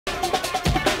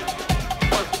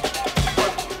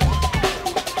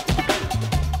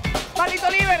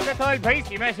todo el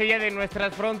país y más allá de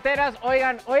nuestras fronteras.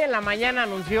 Oigan, hoy en la mañana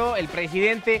anunció el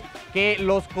presidente que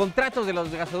los contratos de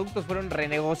los gasoductos fueron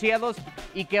renegociados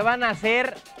y que van a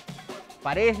ser,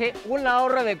 parece, un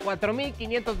ahorro de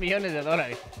 4.500 millones de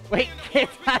dólares. Güey, ¿qué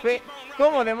sabe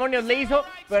cómo demonios le hizo?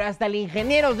 Pero hasta el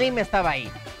ingeniero Slim estaba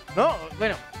ahí, ¿no?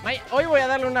 Bueno, hoy voy a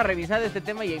darle una revisada a este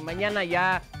tema y mañana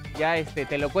ya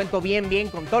te lo cuento bien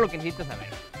con todo lo que necesitas saber.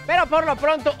 Pero por lo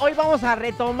pronto, hoy vamos a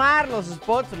retomar los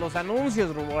spots, los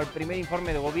anuncios rumbo al primer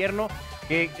informe de gobierno,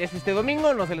 que es este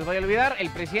domingo, no se les vaya a olvidar. El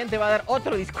presidente va a dar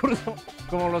otro discurso,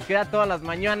 como los que da todas las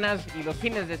mañanas y los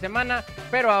fines de semana,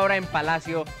 pero ahora en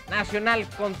Palacio Nacional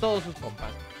con todos sus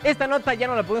compas. Esta nota ya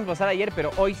no la pudimos pasar ayer, pero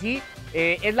hoy sí.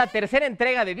 Es la tercera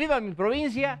entrega de Viva mi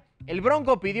provincia. El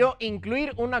Bronco pidió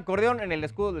incluir un acordeón en el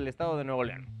escudo del estado de Nuevo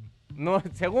León. No,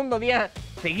 segundo día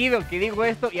seguido que digo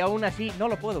esto y aún así no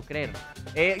lo puedo creer.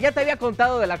 Ya te había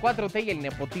contado de la 4T y el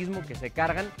nepotismo que se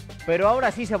cargan, pero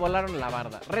ahora sí se volaron la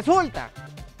barda. Resulta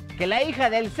que la hija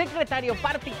del secretario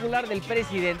particular del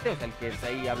presidente, o sea, el que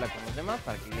ahí habla con los demás,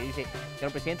 para que le dice,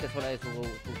 señor presidente, es hora de su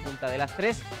junta de las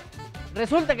 3.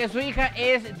 Resulta que su hija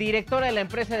es directora de la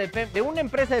empresa de una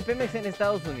empresa de Pemex en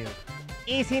Estados Unidos.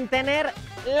 Y sin tener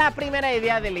la primera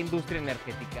idea de la industria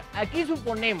energética. Aquí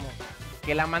suponemos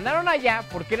que la mandaron allá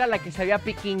porque era la que sabía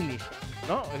pick English,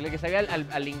 ¿no? La que sabía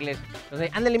al inglés.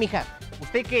 Entonces, ándale, mija,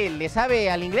 usted que le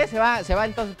sabe al inglés se va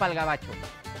entonces para el gabacho.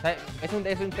 O sea,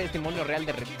 es un testimonio real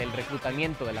del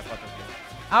reclutamiento de la 4T.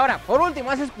 Ahora, por último,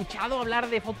 ¿has escuchado hablar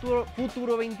de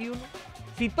Futuro 21?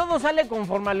 Si todo sale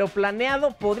conforme a lo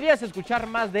planeado, podrías escuchar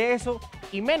más de eso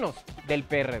y menos del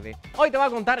PRD. Hoy te voy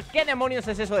a contar qué demonios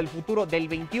es eso del futuro del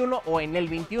 21 o en el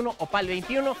 21 o para el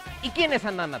 21 y quiénes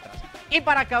andan atrás. Y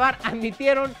para acabar,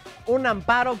 admitieron un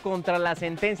amparo contra la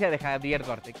sentencia de Javier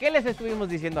Duarte. ¿Qué les estuvimos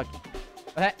diciendo aquí?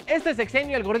 O sea, este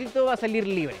sexenio el gordito va a salir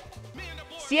libre.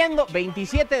 Siendo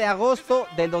 27 de agosto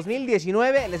del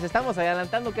 2019, les estamos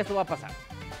adelantando que esto va a pasar.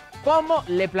 ¿Cómo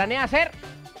le planea hacer?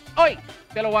 Hoy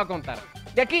te lo voy a contar.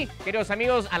 De aquí, queridos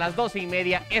amigos, a las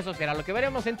 12:30, eso será lo que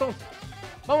veremos entonces.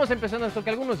 Vamos empezando esto que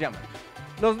algunos llaman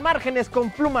los márgenes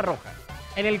con pluma roja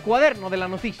en el cuaderno de la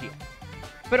noticia,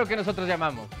 pero que nosotros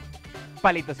llamamos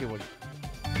Palitos y Bolitas.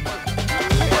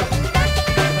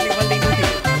 Son igual de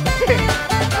inútiles.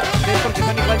 Es porque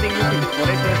son igual de inútiles, por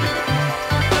eso es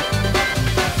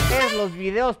los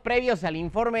videos previos al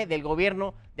informe del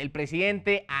gobierno del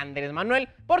presidente Andrés Manuel,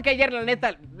 porque ayer la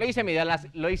neta lo hice medio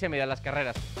a las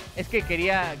carreras. Es que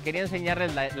quería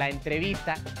enseñarles la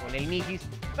entrevista con el Mijis,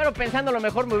 pero pensando lo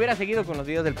mejor me hubiera seguido con los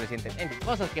videos del presidente. En fin,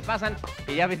 cosas que pasan,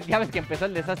 que ya ves que empezó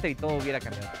el desastre y todo hubiera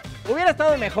cambiado. Hubiera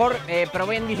estado mejor, pero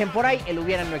bien dicen por ahí, el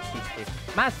hubiera no existe.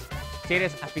 Más si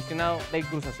eres aficionado del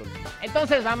Cruz Azul.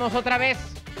 Entonces vamos otra vez.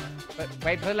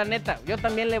 Güey, pues la neta, yo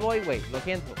también le voy, güey, lo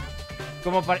siento.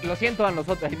 Lo siento a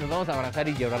nosotros y nos vamos a abrazar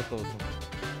y llorar todos juntos.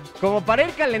 Como para ir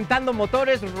calentando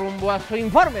motores rumbo a su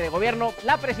informe de gobierno,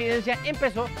 la presidencia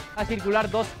empezó a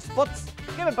circular dos spots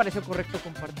que me pareció correcto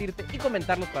compartirte y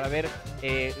comentarlos para ver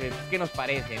qué nos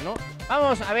parece, ¿no?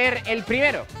 Vamos a ver el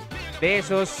primero de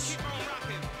esos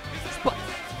spots.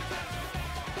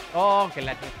 Oh, que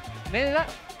la... ¿Nena?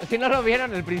 Si no lo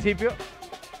vieron al principio.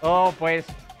 Oh, pues...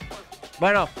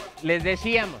 Bueno, les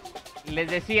decíamos.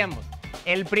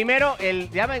 El primero,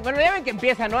 ya ven que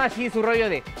empieza, ¿no? Así su rollo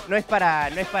de, no es para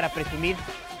presumir,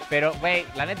 pero, güey,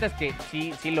 la neta es que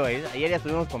sí lo es. Ayer ya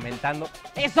estuvimos comentando.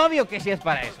 Es obvio que sí es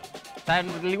para eso. O sea,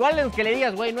 igual es que le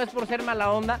digas, güey, no es por ser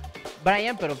mala onda,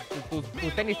 Brian, pero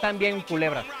tus tenis están bien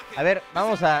culebras. A ver,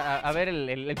 vamos a ver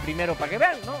el primero para que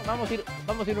vean, ¿no? Vamos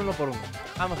a ir uno por uno.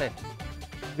 Vamos a ver.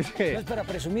 No es para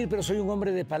presumir, pero soy un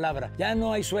hombre de palabra. Ya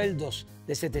no hay sueldos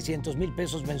de 700,000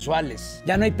 pesos mensuales.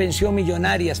 Ya no hay pensión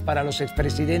millonarias para los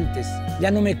expresidentes.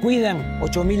 Ya no me cuidan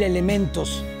 8,000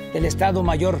 elementos del Estado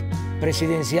Mayor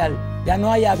Presidencial. Ya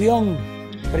no hay avión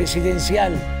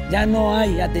presidencial. Ya no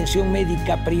hay atención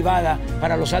médica privada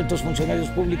para los altos funcionarios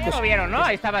públicos. Ya lo vieron, ¿no?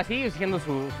 Ahí estaba así haciendo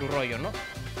su rollo, ¿no?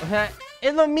 O sea,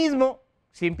 es lo mismo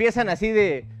si empiezan así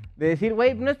de decir,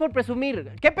 güey, no es por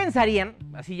presumir. ¿Qué pensarían,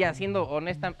 así ya siendo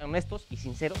honestos y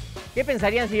sinceros, qué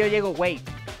pensarían si yo llego, güey,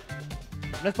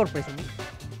 no es por presumir,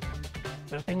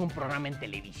 pero tengo un programa en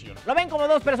televisión? Lo ven como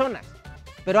dos personas,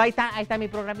 pero ahí está mi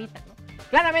programita, ¿no?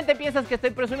 Claramente piensas que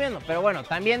estoy presumiendo, pero bueno,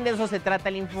 también de eso se trata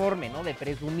el informe, ¿no? De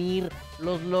presumir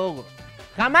los logros.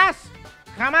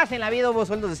 Jamás en la vida hubo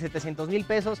sueldos de 700,000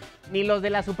 pesos, ni los de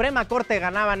la Suprema Corte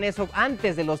ganaban eso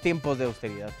antes de los tiempos de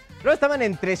austeridad. Luego estaban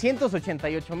en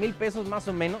 388,000 pesos más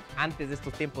o menos antes de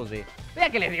estos tiempos de... Ya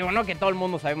que les digo, ¿no? Que todo el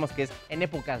mundo sabemos que es en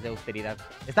épocas de austeridad.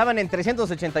 Estaban en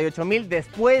 388,000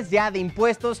 después ya de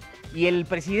impuestos y el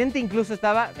presidente incluso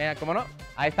estaba, mira, ¿cómo no?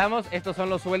 ahí estamos. Estos son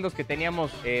los sueldos que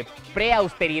teníamos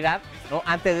pre-austeridad, ¿no?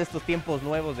 Antes de estos tiempos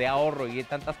nuevos de ahorro y de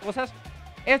tantas cosas.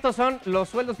 Estos son los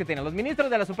sueldos que tenían los ministros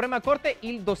de la Suprema Corte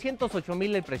y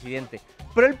 208,000 del presidente.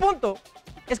 Pero el punto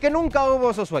es que nunca hubo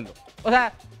esos sueldos. O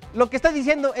sea, lo que está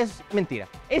diciendo es mentira.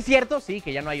 Es cierto, sí,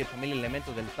 que ya no hay 8,000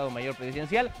 elementos del Estado Mayor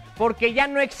Presidencial porque ya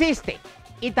no existe.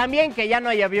 Y también que ya no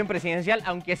hay avión presidencial,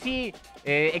 aunque sí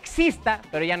exista,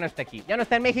 pero ya no está aquí. Ya no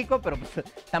está en México, pero pues,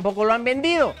 tampoco lo han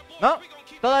vendido, ¿no?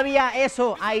 Todavía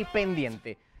eso hay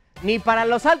pendiente. Ni para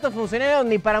los altos funcionarios,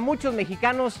 ni para muchos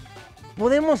mexicanos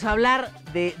podemos hablar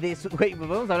güey,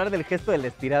 podemos hablar del gesto de la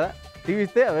estirada. ¿Sí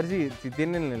viste? A ver si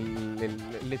tienen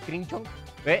el screenshot.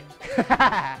 ¿Ve?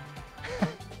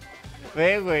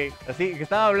 Ve, güey. Así que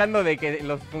estaba hablando de que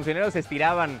los funcionarios se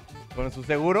estiraban con su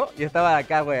seguro y estaba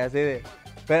acá, güey, así de...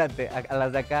 Espérate, a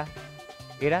las de acá.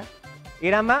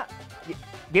 Mira, ma,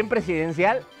 bien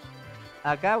presidencial.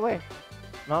 Acá, güey.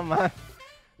 No, más.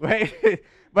 Güey.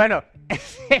 Bueno,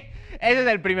 ese es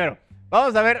el primero.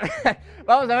 Vamos a ver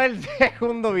el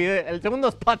segundo video, el segundo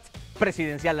spot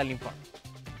presidencial del informe.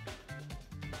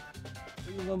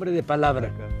 Soy un hombre de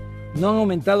palabra. No han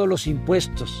aumentado los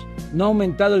impuestos. No ha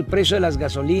aumentado el precio de las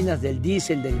gasolinas, del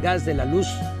diésel, del gas, de la luz.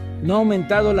 No ha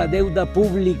aumentado la deuda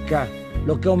pública.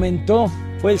 Lo que aumentó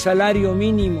fue el salario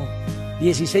mínimo,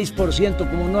 16%,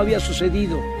 como no había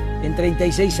sucedido en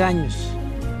 36 años.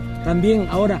 También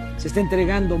ahora se está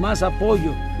entregando más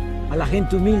apoyo a la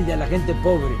gente humilde, a la gente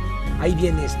pobre. Hay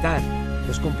bienestar,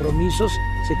 los compromisos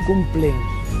se cumplen.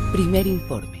 Primer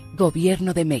informe,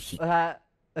 Gobierno de México. O sea,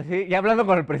 así, ya hablando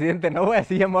con el presidente, no, güey,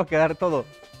 así ya me voy a quedar todo.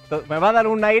 Me va a dar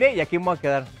un aire y aquí me voy a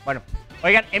quedar. Bueno,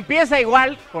 oigan, empieza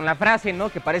igual con la frase, ¿no?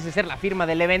 Que parece ser la firma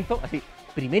del evento, así,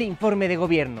 primer informe de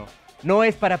gobierno. No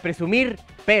es para presumir,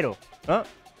 pero, ¿no?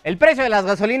 El precio de las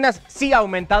gasolinas sí ha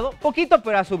aumentado, poquito,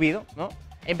 pero ha subido, ¿no?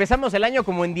 Empezamos el año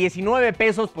como en 19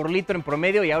 pesos por litro en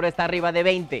promedio y ahora está arriba de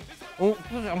 20. Un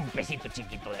pesito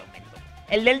chiquito de aumento.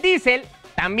 El del diésel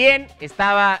también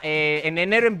estaba en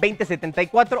enero en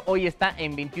 20.74, hoy está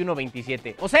en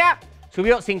 21.27. O sea,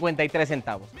 subió 53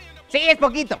 centavos. Sí, es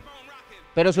poquito,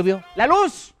 pero subió. La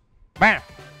luz, bueno,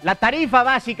 la tarifa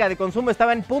básica de consumo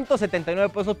estaba en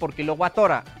 0.79 pesos por kilowatt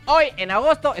hora. Hoy, en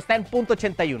agosto, está en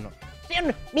 0.81. Sí,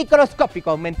 un microscópico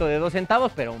aumento de 2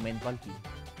 centavos, pero aumento al fin.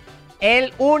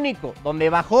 El único donde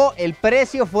bajó el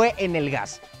precio fue en el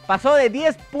gas. Pasó de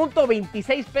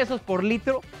 10.26 pesos por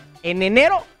litro en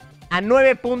enero a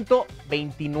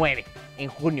 9.29 en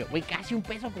junio. Güey, casi un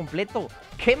peso completo.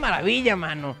 ¡Qué maravilla,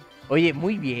 mano! Oye,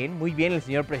 muy bien el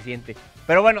señor presidente.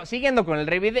 Pero bueno, siguiendo con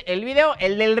el video,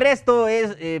 el del resto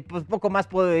es, pues poco más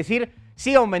puedo decir.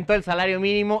 Sí aumentó el salario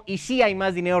mínimo y sí hay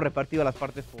más dinero repartido a las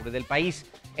partes pobres del país.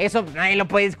 Eso nadie lo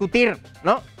puede discutir,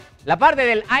 ¿no? La parte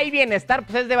del hay bienestar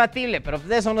pues es debatible, pero pues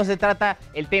de eso no se trata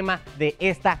el tema de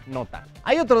esta nota.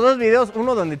 Hay otros dos videos,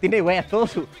 uno donde tiene, güey, a todo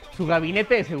su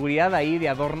gabinete de seguridad ahí de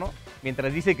adorno,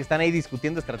 mientras dice que están ahí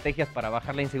discutiendo estrategias para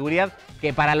bajar la inseguridad,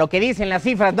 que para lo que dicen las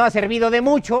cifras no ha servido de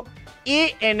mucho,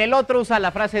 y en el otro usa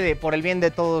la frase de por el bien de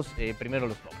todos, primero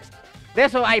los pobres. De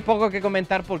eso hay poco que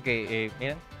comentar porque,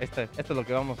 miren, esto es lo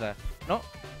que vamos a, ¿no?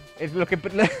 Es lo que...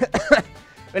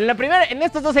 En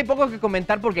estos dos hay poco que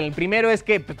comentar porque en el primero es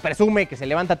que presume que se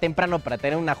levanta temprano para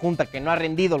tener una junta que no ha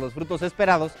rendido los frutos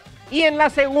esperados. Y en la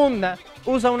segunda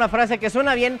usa una frase que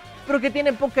suena bien, pero que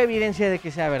tiene poca evidencia de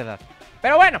que sea verdad.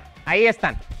 Pero bueno, ahí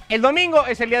están. El domingo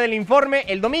es el día del informe.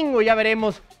 El domingo ya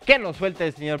veremos qué nos suelta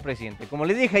el señor presidente. Como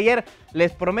les dije ayer,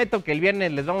 les prometo que el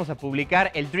viernes les vamos a publicar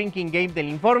el drinking game del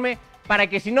informe para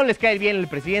que si no les cae bien el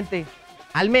presidente,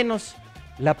 al menos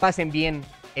la pasen bien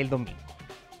el domingo.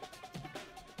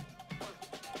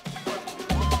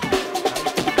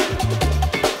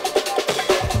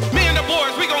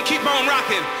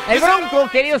 El Bronco,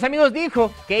 queridos amigos,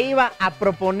 dijo que iba a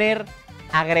proponer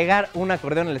agregar un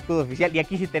acordeón al escudo oficial y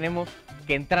aquí sí tenemos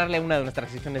que entrarle a una de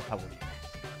nuestras secciones favoritas.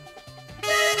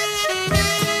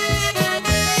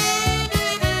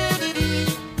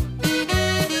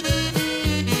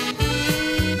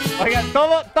 Oigan,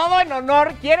 todo en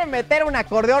honor, quieren meter un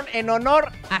acordeón en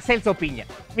honor a Celso Piña.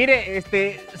 Mire,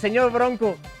 señor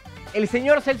Bronco, el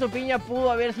señor Celso Piña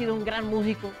pudo haber sido un gran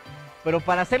músico, pero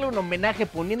para hacerle un homenaje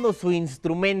poniendo su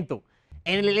instrumento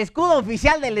en el escudo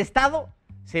oficial del Estado,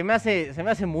 se me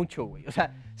hace mucho, güey. O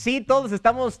sea, sí, todos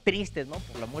estamos tristes, ¿no?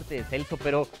 Por la muerte de Celso,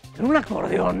 pero un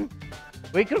acordeón,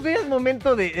 güey, creo que ya es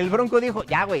momento de... El Bronco dijo,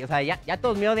 ya, güey, o sea, ya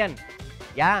todos me odian.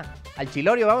 Ya, al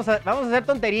chilorio, vamos a hacer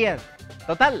tonterías.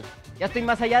 Total, ya estoy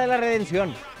más allá de la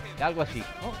redención. Algo así,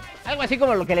 ¿no? Algo así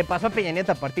como lo que le pasó a Peña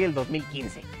Nieto a partir del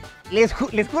 2015. Les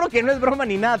juro que no es broma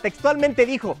ni nada. Textualmente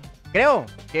dijo, creo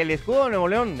que el escudo de Nuevo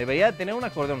León debería tener un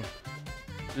acordeón.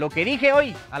 lo que dije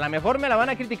hoy, a lo mejor me la van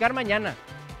a criticar mañana.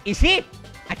 Y sí,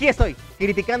 aquí estoy,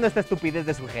 criticando esta estupidez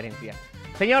de su gerencia.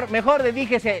 Señor, mejor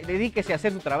dedíquese a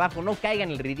hacer su trabajo, no caiga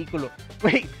en el ridículo.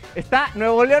 Güey,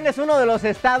 Nuevo León es uno de los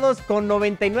estados con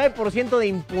 99% de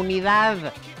impunidad.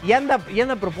 Y anda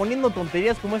proponiendo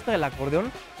tonterías como esta del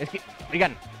acordeón. Es que,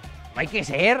 oigan, no hay que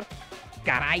ser,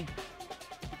 caray.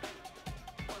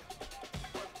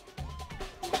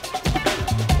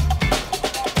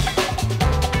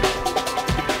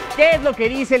 ¿Qué es lo que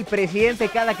dice el presidente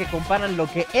cada que comparan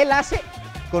lo que él hace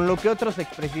con lo que otros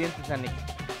expresidentes han hecho?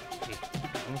 Sí,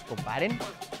 no nos comparen, no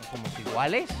somos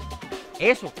iguales.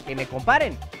 Eso, que me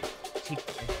comparen. Sí,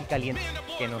 estoy caliente,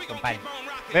 que nos comparen.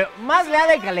 Pero más le ha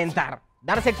de calentar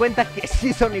darse cuenta que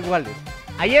sí son iguales.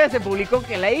 Ayer se publicó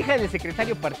que la hija del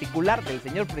secretario particular del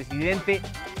señor presidente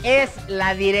es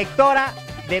la directora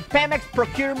de Pemex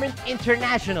Procurement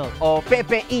International, o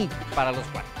PPI para los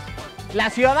cuates. La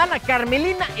ciudadana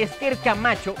Carmelina Esquer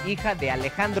Camacho, hija de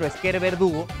Alejandro Esquer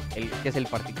Verdugo, que es el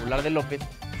particular de López,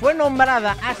 fue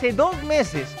nombrada hace 2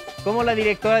 meses como la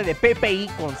directora de PPI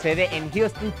con sede en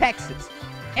Houston, Texas.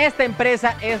 Esta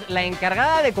empresa es la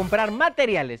encargada de comprar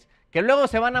materiales que luego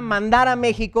se van a mandar a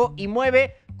México y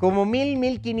mueve como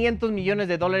 1,500 millones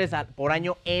de dólares por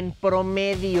año en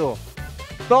promedio.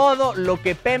 Todo lo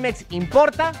que Pemex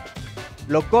importa,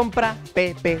 lo compra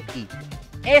PPI.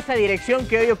 Esa dirección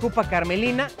que hoy ocupa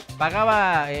Carmelina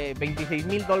pagaba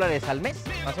 $26,000 al mes,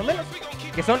 más o menos,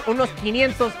 que son unos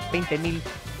 520,000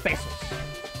 pesos.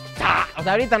 O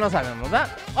sea, ahorita no sabemos,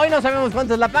 ¿verdad? Hoy no sabemos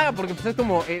cuánto es la paga porque pues, es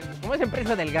como es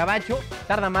empresa del gabacho,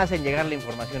 tarda más en llegar la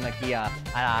información aquí a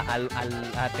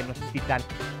Tenochtitlan.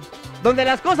 Donde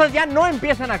las cosas ya no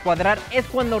empiezan a cuadrar es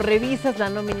cuando revisas la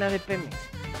nómina de Pemex.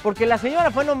 Porque la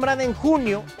señora fue nombrada en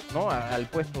junio, ¿no?, al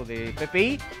puesto de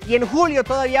PPI, y en julio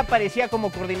todavía aparecía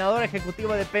como coordinadora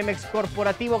ejecutiva de Pemex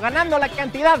Corporativo, ganando la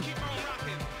cantidad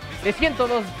de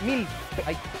 102,000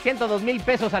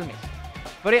 pesos al mes.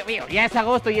 Pero ya es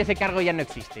agosto y ese cargo ya no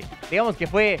existe. Digamos que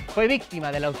fue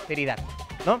víctima de la austeridad,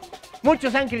 ¿no?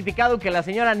 Muchos han criticado que la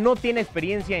señora no tiene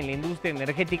experiencia en la industria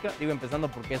energética, digo empezando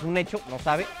porque es un hecho, no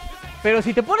sabe. Pero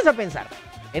si te pones a pensar,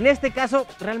 en este caso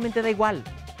realmente da igual.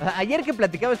 Ayer que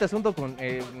platicaba este asunto con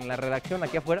la redacción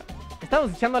aquí afuera,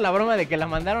 estábamos echando la broma de que la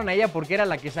mandaron a ella porque era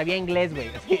la que sabía inglés, güey.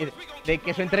 Así, de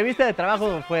que su entrevista de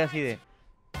trabajo fue así de...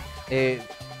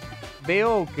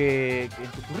 veo que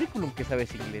en tu currículum que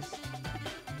sabes inglés.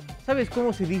 ¿Sabes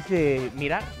cómo se dice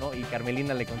mirar? ¿No? Y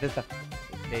Carmelina le contesta,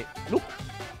 look.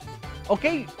 Ok,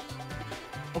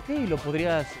 ¿lo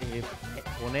podrías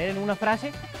poner en una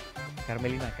frase?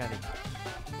 Carmelina acá de...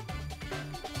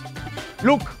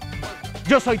 Look,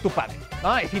 yo soy tu padre,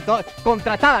 ¿no? Es decir,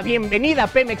 contratada, bienvenida a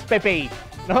Pemex PPI,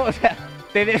 ¿no? O sea,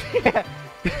 te decía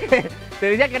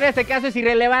que en este caso es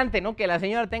irrelevante, ¿no?, que la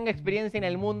señora tenga experiencia en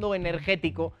el mundo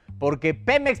energético, porque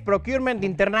Pemex Procurement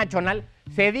International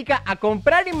se dedica a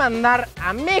comprar y mandar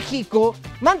a México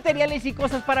materiales y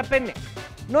cosas para Pemex.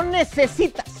 No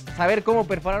necesitas saber cómo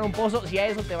perforar un pozo si a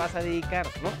eso te vas a dedicar,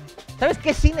 ¿no? ¿Sabes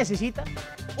qué sí necesitas?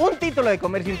 Un título de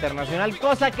comercio internacional,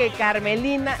 cosa que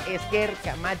Carmelina Esquer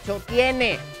Camacho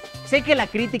tiene. Sé que la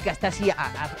crítica está así a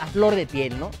flor de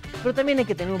piel, ¿no? Pero también hay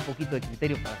que tener un poquito de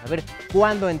criterio para saber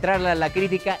cuándo entrarle a la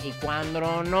crítica y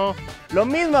cuándo no. Lo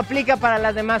mismo aplica para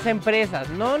las demás empresas.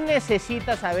 No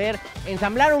necesitas saber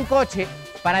ensamblar un coche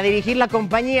para dirigir la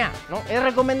compañía, ¿no? Es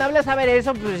recomendable saber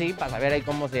eso, pues sí, para saber ahí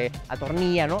cómo se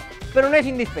atornilla, ¿no? Pero no es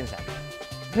indispensable.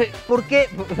 ¿Por qué?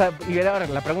 O sea, y ahora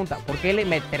la pregunta, ¿por qué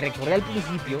te recordé al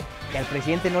principio que al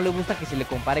presidente no le gusta que se le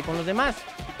compare con los demás?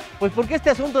 Pues porque este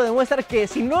asunto demuestra que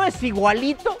si no es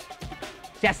igualito,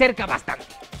 se acerca bastante.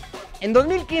 En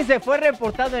 2015 fue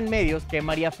reportado en medios que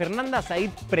María Fernanda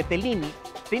Said Pretelini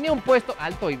tenía un puesto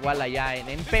alto igual allá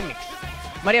en Pemex.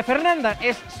 María Fernanda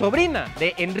es sobrina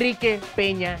de Enrique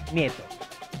Peña Nieto.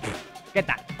 ¿Qué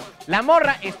tal? La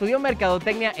morra estudió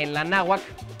mercadotecnia en la Náhuac.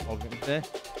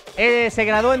 Se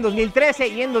graduó en 2013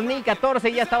 y en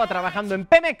 2014 ya estaba trabajando en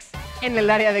Pemex en el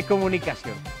área de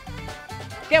comunicación.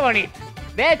 ¡Qué bonito!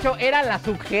 De hecho, era la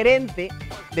subgerente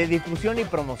de difusión y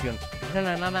promoción.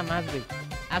 Era nada más, güey.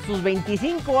 A sus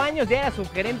 25 años ya era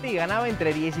subgerente y ganaba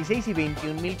entre 16 y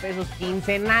 21,000 pesos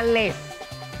quincenales.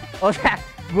 O sea,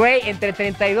 güey, entre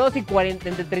 36 y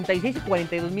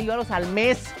 42,000 euros al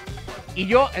mes. Y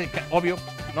yo, obvio,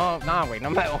 no, güey,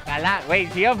 no me, ojalá,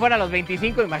 güey, si yo fuera a los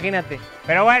 25, imagínate.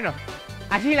 Pero bueno,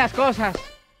 así las cosas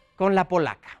con la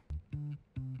polaca.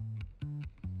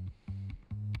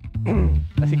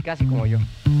 Así casi como yo.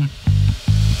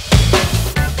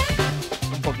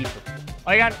 Un poquito.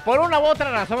 Oigan, por una u otra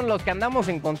razón, los que andamos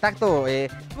en contacto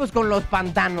pues con los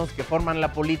pantanos que forman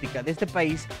la política de este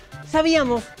país,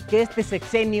 sabíamos que este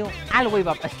sexenio algo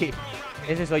iba a pasar.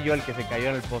 Ese soy yo el que se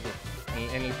cayó en el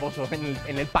pozo,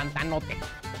 en el pantanote.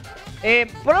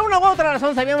 Por una u otra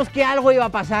razón sabíamos que algo iba a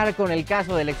pasar con el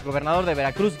caso del exgobernador de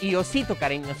Veracruz y osito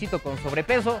cariñosito con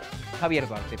sobrepeso, Javier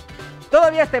Duarte.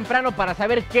 Todavía es temprano para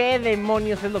saber qué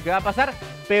demonios es lo que va a pasar,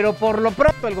 pero por lo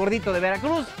pronto el gordito de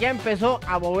Veracruz ya empezó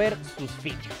a mover sus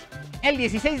fichas. El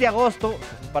 16 de agosto,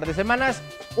 hace un par de semanas,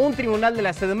 un tribunal de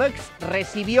la CDMX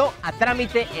recibió a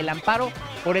trámite el amparo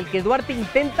por el que Duarte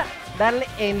intenta darle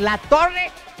en la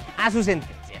torre a su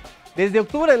sentencia. Desde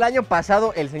octubre del año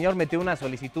pasado, el señor metió una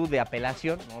solicitud de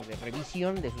apelación, ¿no?, de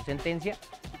revisión de su sentencia.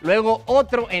 Luego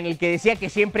otro en el que decía que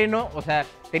siempre no, o sea,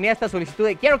 tenía esta solicitud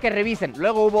de quiero que revisen.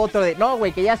 Luego hubo otro de no,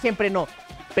 güey, que ya siempre no.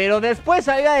 Pero después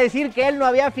salió a decir que él no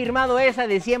había firmado esa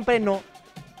de siempre no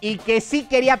y que sí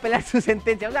quería apelar su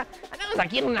sentencia. O sea, andamos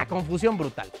aquí en una confusión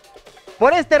brutal.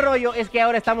 Por este rollo es que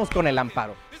ahora estamos con el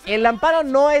amparo. El amparo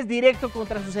no es directo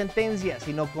contra su sentencia,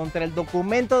 sino contra el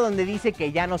documento donde dice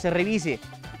que ya no se revise.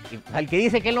 Y al que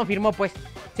dice que él no firmó, pues,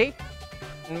 sí,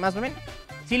 más o menos.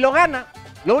 Si lo gana,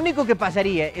 lo único que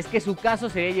pasaría es que su caso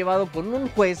sería llevado con un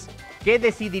juez que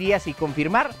decidiría si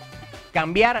confirmar,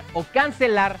 cambiar o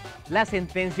cancelar la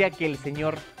sentencia que el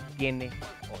señor tiene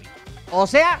hoy. O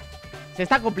sea, se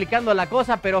está complicando la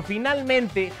cosa, pero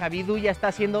finalmente Javidú ya está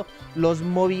haciendo los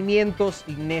movimientos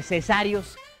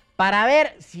necesarios para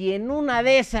ver si en una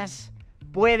de esas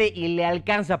puede y le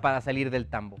alcanza para salir del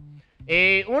tambo.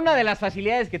 Una de las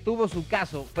facilidades que tuvo su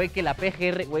caso fue que la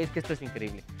PGR, güey, es que esto es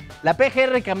increíble. La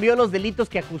PGR cambió los delitos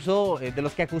que acusó, de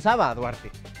los que acusaba a Duarte.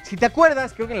 Si te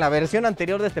acuerdas, creo que en la versión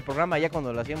anterior de este programa, ya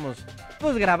cuando lo hacíamos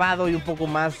pues grabado y un poco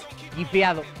más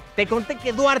gifeado, te conté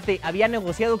que Duarte había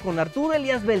negociado con Arturo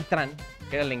Elías Beltrán,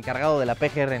 que era el encargado de la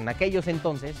PGR en aquellos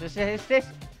entonces.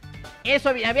 Eso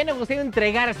había negociado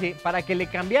entregarse para que le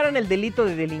cambiaran el delito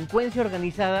de delincuencia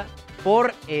organizada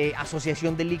por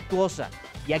asociación delictuosa.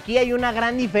 Y aquí hay una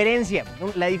gran diferencia.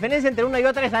 La diferencia entre una y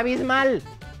otra es abismal.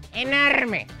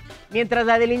 Enorme. Mientras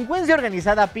la delincuencia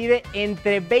organizada pide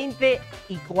entre 20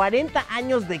 y 40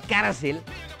 años de cárcel,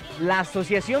 la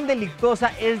asociación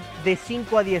delictuosa es de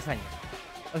 5 a 10 años.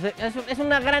 O sea, es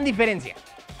una gran diferencia.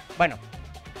 Bueno,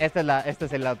 esta es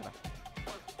la otra.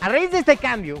 A raíz de este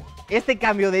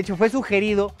cambio de hecho fue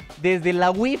sugerido desde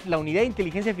la UIF, la Unidad de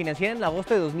Inteligencia Financiera, en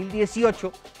agosto de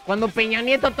 2018, cuando Peña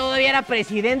Nieto todavía era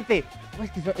presidente.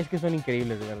 Es que son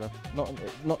increíbles, de verdad. No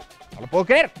lo puedo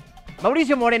creer.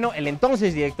 Mauricio Moreno, el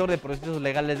entonces director de procesos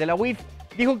legales de la UIF,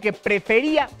 dijo que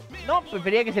prefería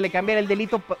que se le cambiara el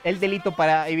delito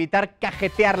para evitar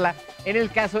cajetearla en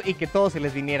el caso y que todo se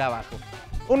les viniera abajo.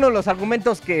 Uno de los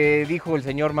argumentos que dijo el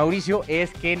señor Mauricio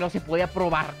es que no se podía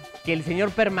probar que el señor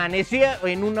permanecía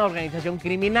en una organización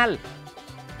criminal.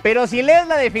 Pero si lees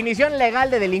la definición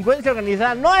legal de delincuencia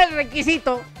organizada, no es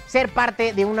requisito ser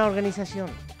parte de una organización.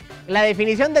 La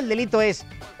definición del delito es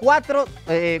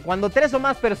cuando 3 o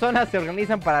más personas se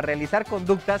organizan para realizar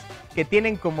conductas que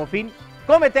tienen como fin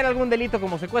cometer algún delito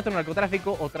como secuestro,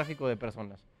 narcotráfico o tráfico de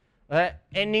personas. O sea,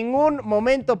 en ningún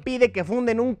momento pide que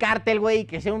funden un cártel, güey, y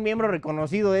que sea un miembro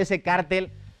reconocido de ese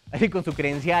cártel, así con su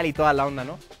credencial y toda la onda,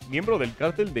 ¿no? Miembro del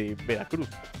cártel de Veracruz.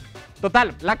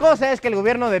 Total, la cosa es que el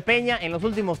gobierno de Peña, en los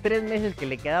últimos 3 meses que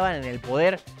le quedaban en el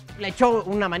poder, le echó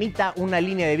una manita, una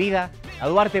línea de vida a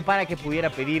Duarte para que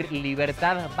pudiera pedir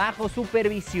libertad bajo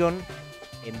supervisión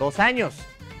en 2 años.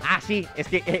 Ah, sí, es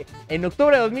que en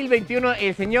octubre de 2021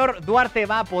 el señor Duarte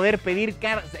va a poder pedir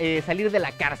salir de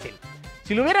la cárcel.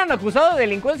 Si lo hubieran acusado de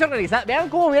delincuencia organizada, vean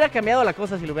cómo hubiera cambiado la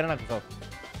cosa si lo hubieran acusado.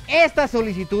 Esta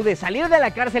solicitud de salir de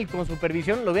la cárcel con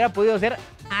supervisión lo hubiera podido hacer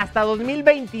hasta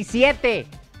 2027.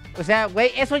 O sea,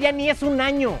 güey, eso ya ni es un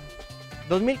año.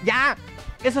 Ya.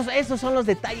 Esos son los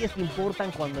detalles que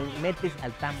importan cuando metes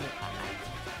al tambo a alguien.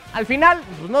 Al final,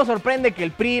 pues no sorprende que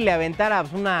el PRI le aventara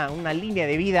pues, una línea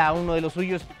de vida a uno de los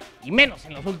suyos, y menos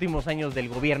en los últimos años del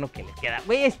gobierno que les queda.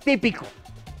 Güey, es típico.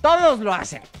 Todos lo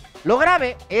hacen. Lo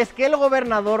grave es que el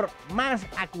gobernador más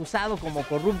acusado como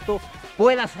corrupto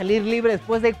pueda salir libre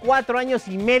después de 4 años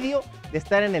y medio de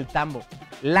estar en el tambo.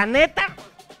 La neta,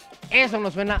 eso no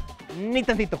suena ni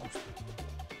tantito justo.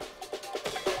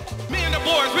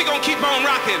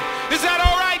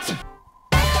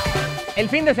 El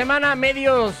fin de semana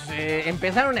medios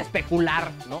empezaron a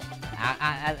especular, ¿no?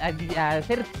 A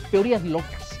hacer teorías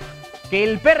locas. Que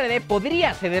el PRD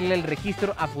podría cederle el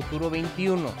registro a Futuro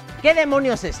 21. ¿Qué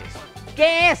demonios es eso?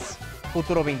 ¿Qué es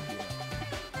Futuro 21?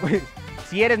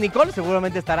 Si eres Nicole,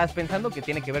 seguramente estarás pensando que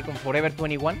tiene que ver con Forever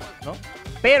 21, ¿no?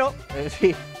 pero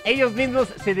sí, ellos mismos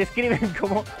se describen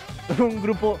como un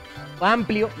grupo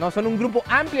amplio, no, son un grupo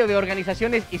amplio de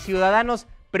organizaciones y ciudadanos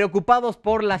preocupados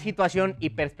por la situación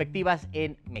y perspectivas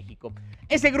en México.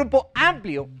 Ese grupo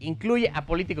amplio incluye a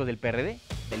políticos del PRD,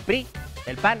 del PRI,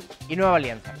 del PAN y Nueva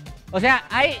Alianza. O sea,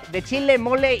 hay de chile,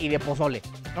 mole y de pozole,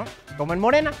 ¿no? Como en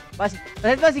Morena.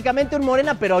 Es básicamente un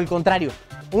Morena, pero al contrario.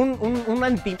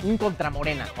 Un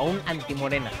contramorena o un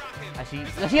antimorena.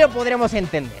 Así lo podremos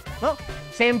entender, ¿no?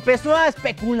 Se empezó a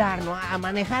especular, ¿no? A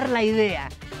manejar la idea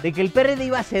de que el PRD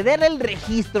iba a ceder el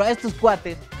registro a estos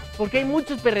cuates, porque hay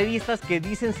muchos perredistas que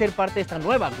dicen ser parte de esta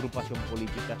nueva agrupación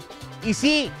política. Y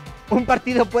sí, un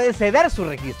partido puede ceder su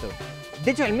registro.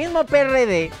 De hecho, el mismo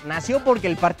PRD nació porque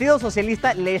el Partido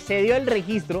Socialista le cedió el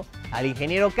registro al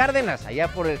ingeniero Cárdenas, allá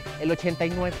por el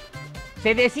 89.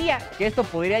 Se decía que esto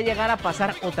podría llegar a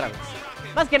pasar otra vez.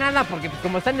 Más que nada porque,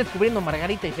 como están descubriendo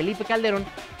Margarita y Felipe Calderón,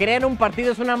 crear un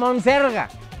partido es una monserga,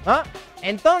 ¿no?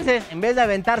 Entonces, en vez de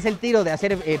aventarse el tiro de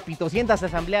hacer pitocientas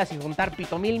asambleas y juntar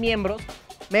pitomil miembros,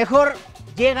 mejor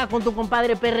llega con tu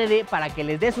compadre PRD para que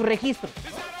les dé su registro.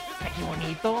 Qué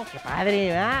bonito, qué padre,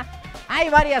 ¿verdad? Hay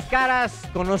varias caras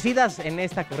conocidas en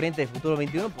esta corriente de Futuro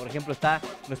 21. Por ejemplo, está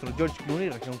nuestro George Clooney,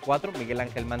 región 4, Miguel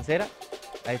Ángel Mancera.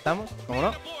 Ahí estamos, ¿cómo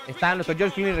no? Está nuestro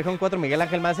George Clooney, región 4, Miguel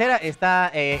Ángel Mancera. Está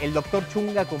el doctor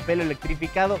Chunga con pelo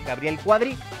electrificado, Gabriel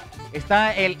Cuadri.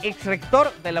 Está el ex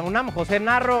rector de la UNAM, José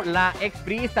Narro, la ex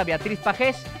priista Beatriz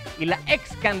Pajés y la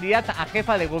ex candidata a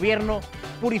jefa de gobierno,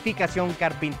 Purificación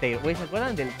Carpintero. Güey, ¿se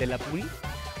acuerdan de la Puri?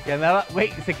 Que andaba,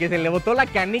 güey, que se le botó la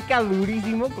canica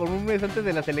durísimo con un mes antes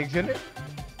de las elecciones.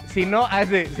 Si no,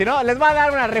 les va a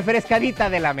dar una refrescadita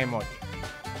de la memoria.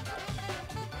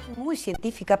 Muy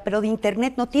científica, pero de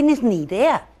internet no tienes ni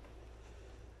idea.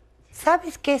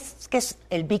 ¿Sabes qué es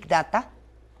el Big Data?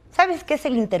 ¿Sabes qué es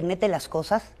el Internet de las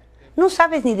cosas? No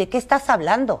sabes ni de qué estás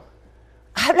hablando.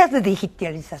 Hablas de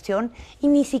digitalización y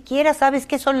ni siquiera sabes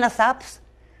qué son las apps.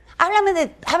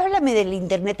 Háblame del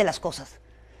Internet de las cosas.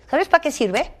 ¿Sabes para qué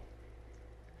sirve?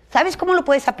 ¿Sabes cómo lo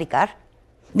puedes aplicar?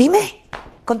 Dime,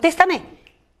 contéstame.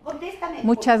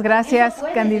 Muchas gracias,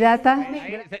 candidata.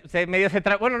 Se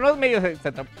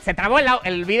trabó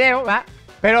el video, ¿va?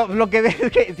 Pero lo que ves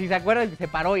es que, si se acuerdan, se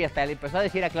paró y hasta le empezó a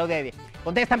decir a Claudia,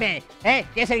 contéstame, ¿qué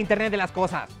es el Internet de las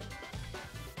cosas?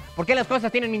 ¿Por qué las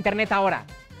cosas tienen Internet ahora?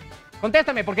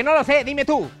 Contéstame, porque no lo sé, dime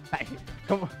tú. Ay,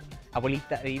 ¿cómo?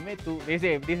 Abuelita, dime tú.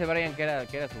 Dice Brian que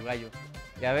era su gallo.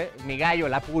 Ya ves, mi gallo,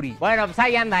 la Puri. Bueno, pues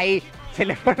ahí anda ahí. Se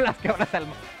le fueron las cabras al...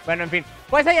 Bueno, en fin.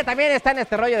 Pues ella también está en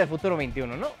este rollo de Futuro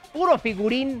 21, ¿no? Puro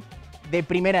figurín de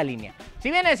primera línea.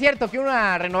 Si bien es cierto que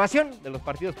una renovación de los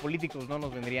partidos políticos no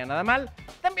nos vendría nada mal,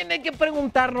 también hay que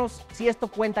preguntarnos si esto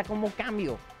cuenta como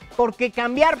cambio. Porque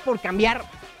cambiar por cambiar,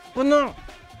 pues no.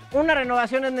 Una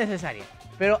renovación es necesaria.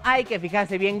 Pero hay que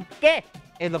fijarse bien qué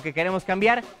es lo que queremos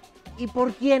cambiar y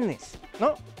por quiénes,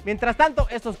 ¿no? Mientras tanto,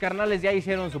 estos carnales ya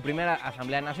hicieron su primera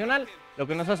Asamblea Nacional, lo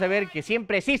que nos hace ver que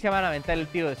siempre sí se van a aventar el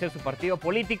tiro de ser su partido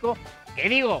político. Que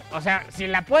digo, o sea, si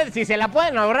se la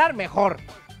pueden ahorrar, mejor,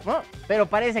 ¿no? Pero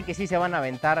parece que sí se van a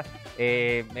aventar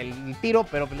el tiro,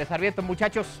 pero les advierto,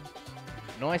 muchachos,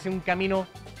 no es un camino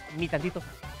ni tantito.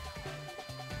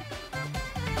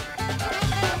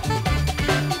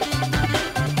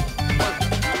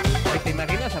 ¿Te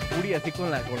imaginas a Puri así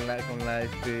con la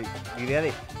idea de,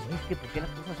 es que por qué las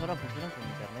cosas ahora funcionan con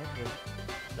internet? Pues,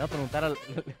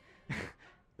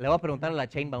 le voy a preguntar a la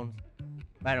Chainbound.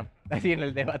 Bueno, así en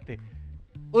el debate.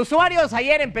 Usuarios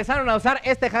ayer empezaron a usar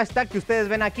este hashtag que ustedes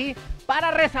ven aquí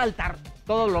para resaltar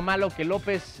todo lo malo que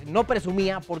López no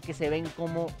presumía porque se ven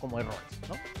como errores,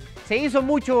 ¿no? Se hizo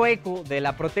mucho eco de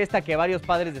la protesta que varios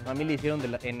padres de familia hicieron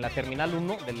en la Terminal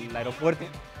 1 del aeropuerto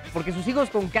porque sus hijos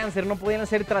con cáncer no podían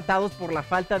ser tratados por la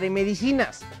falta de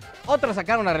medicinas. Otros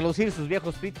sacaron a relucir sus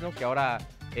viejos tweets, ¿no? Que ahora,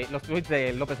 los tweets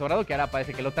de López Obrador, que ahora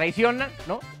parece que lo traicionan,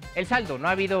 ¿no? El saldo, no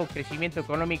ha habido crecimiento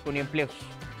económico ni empleos.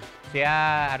 Se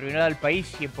ha arruinado al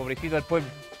país y empobrecido al pueblo.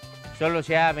 Solo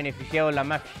se ha beneficiado la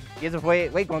mafia. Y eso fue,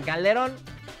 güey, con Calderón.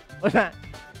 O sea,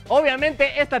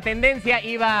 obviamente esta tendencia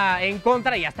iba en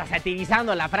contra y hasta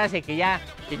satirizando la frase que ya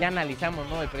analizamos,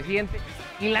 ¿no? Del presidente.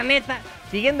 Y la neta,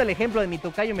 siguiendo el ejemplo de mi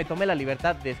tocayo, me tomé la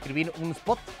libertad de escribir un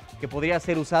spot que podría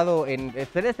ser usado en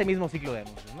este mismo ciclo de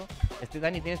anuncios, ¿no?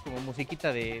 Dani, tienes como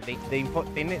musiquita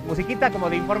musiquita como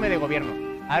de informe de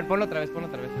gobierno. A ver, ponlo otra vez,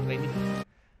 reinicio.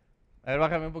 A ver,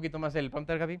 bájame un poquito más el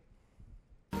prompter, Gaby.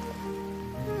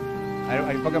 A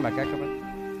ver, enfócame acá,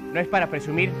 cabrón. No es para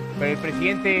presumir, pero el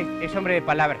presidente es hombre de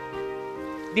palabra.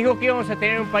 Dijo que íbamos a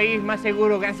tener un país más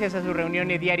seguro gracias a sus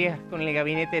reuniones diarias con el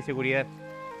Gabinete de Seguridad.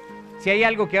 Si hay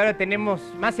algo que ahora tenemos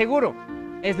más seguro,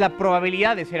 es la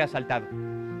probabilidad de ser asaltado.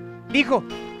 Dijo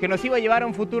que nos iba a llevar a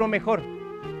un futuro mejor.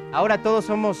 Ahora todos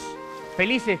somos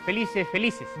felices, felices,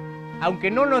 felices,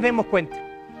 aunque no nos demos cuenta.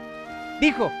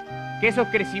 Dijo que esos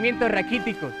crecimientos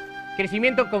raquíticos,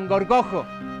 crecimiento con gorgojo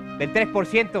del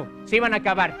 3%, se iban a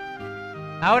acabar.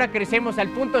 Ahora crecemos al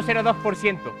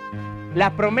 0.02%.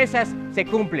 Las promesas se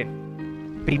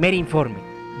cumplen. Primer informe,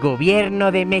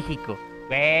 Gobierno de México.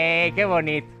 Qué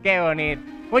bonito, qué bonito.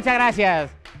 Muchas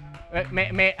gracias.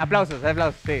 Aplausos,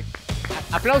 sí.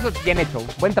 Aplausos bien hecho.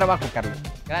 Buen trabajo, Carlos.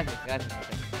 Gracias.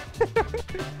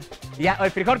 Ya,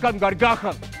 el frijol con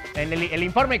gorgojo. El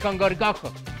informe con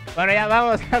gorgojo. Bueno, ya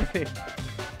vamos.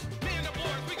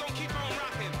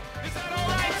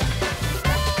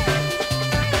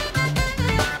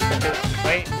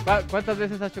 Güey, ¿cuántas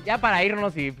veces has chocado? Ya para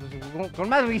irnos y pues, con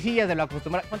más risillas de lo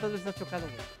acostumbrado. ¿Cuántas veces has chocado,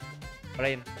 güey?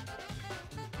 Brian.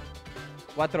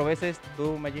 4 veces,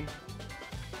 tú, Magin.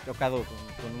 Chocado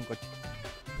con un coche.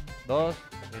 2,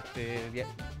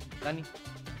 Dani.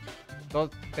 2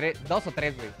 o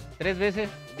 3, güey. 3 veces,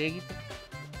 Dieguito.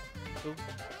 Tú,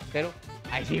 0.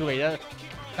 Ay, sí, güey.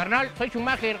 Carnal, soy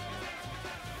Schumacher.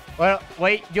 Bueno,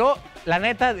 güey, yo, la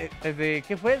neta, desde,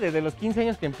 ¿qué fue? Desde los 15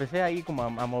 años que empecé ahí como a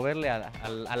moverle a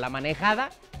la manejada,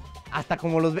 hasta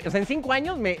como los... O sea, en 5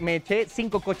 años me eché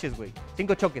 5 coches, güey.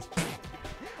 5 choques.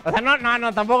 O sea,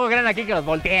 no, tampoco crean aquí que los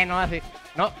volteé, ¿no? Así,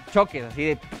 no, choques, así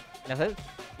de... ¿Ya sabes?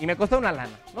 Y me costó una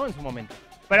lana, ¿no? En su momento.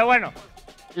 Pero bueno,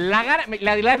 la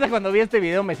verdad cuando vi este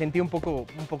video me sentí un poco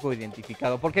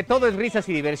identificado, porque todo es risas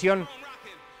y diversión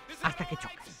hasta que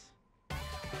chocas.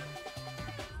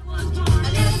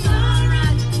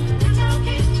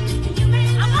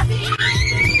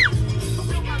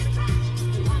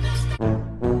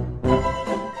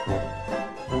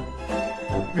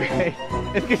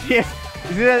 Es que sí,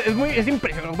 es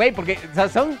impresionante, güey, porque o sea,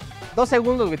 son 2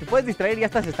 segundos, güey, te puedes distraer y ya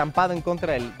estás estampado en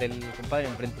contra del compadre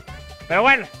enfrente. Pero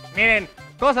bueno, miren,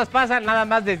 cosas pasan, nada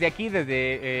más desde aquí,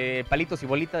 desde Palitos y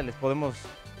Bolitas, les podemos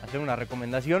hacer una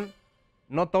recomendación.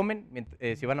 No tomen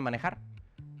si van a manejar,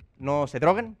 no se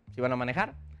droguen si van a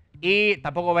manejar, y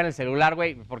tampoco ven el celular,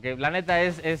 güey, porque la neta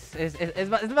es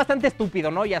bastante estúpido,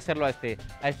 ¿no? Y hacerlo a este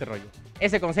rollo.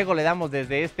 Ese consejo le damos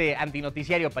desde este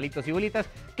antinoticiario Palitos y Bolitas,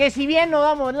 que si bien no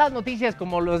damos las noticias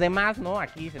como los demás, ¿no?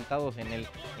 Aquí sentados en el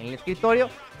escritorio,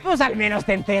 pues al menos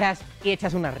te enteras y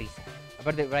echas una risa.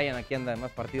 Aparte, Brian aquí anda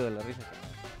más partido de la risa que nada.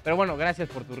 Pero bueno, gracias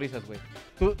por tus risas, güey.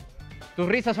 Tus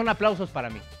risas son aplausos para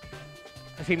mí.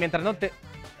 Así, mientras no te...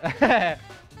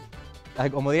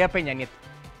 Como diría Peña Nieto.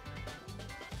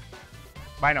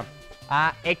 Bueno,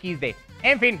 AXD.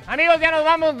 En fin, amigos, ya nos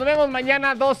vamos. Nos vemos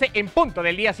mañana 12 en punto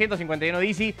del día, 151 de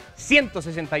Easy,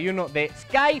 161 de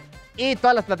Sky y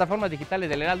todas las plataformas digitales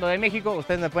del Heraldo de México.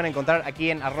 Ustedes me pueden encontrar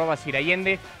aquí en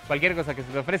 @Allende. Cualquier cosa que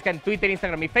se me ofrezca en Twitter,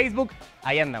 Instagram y Facebook,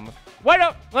 ahí andamos. Bueno,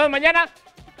 nos vemos mañana.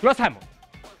 Los amo.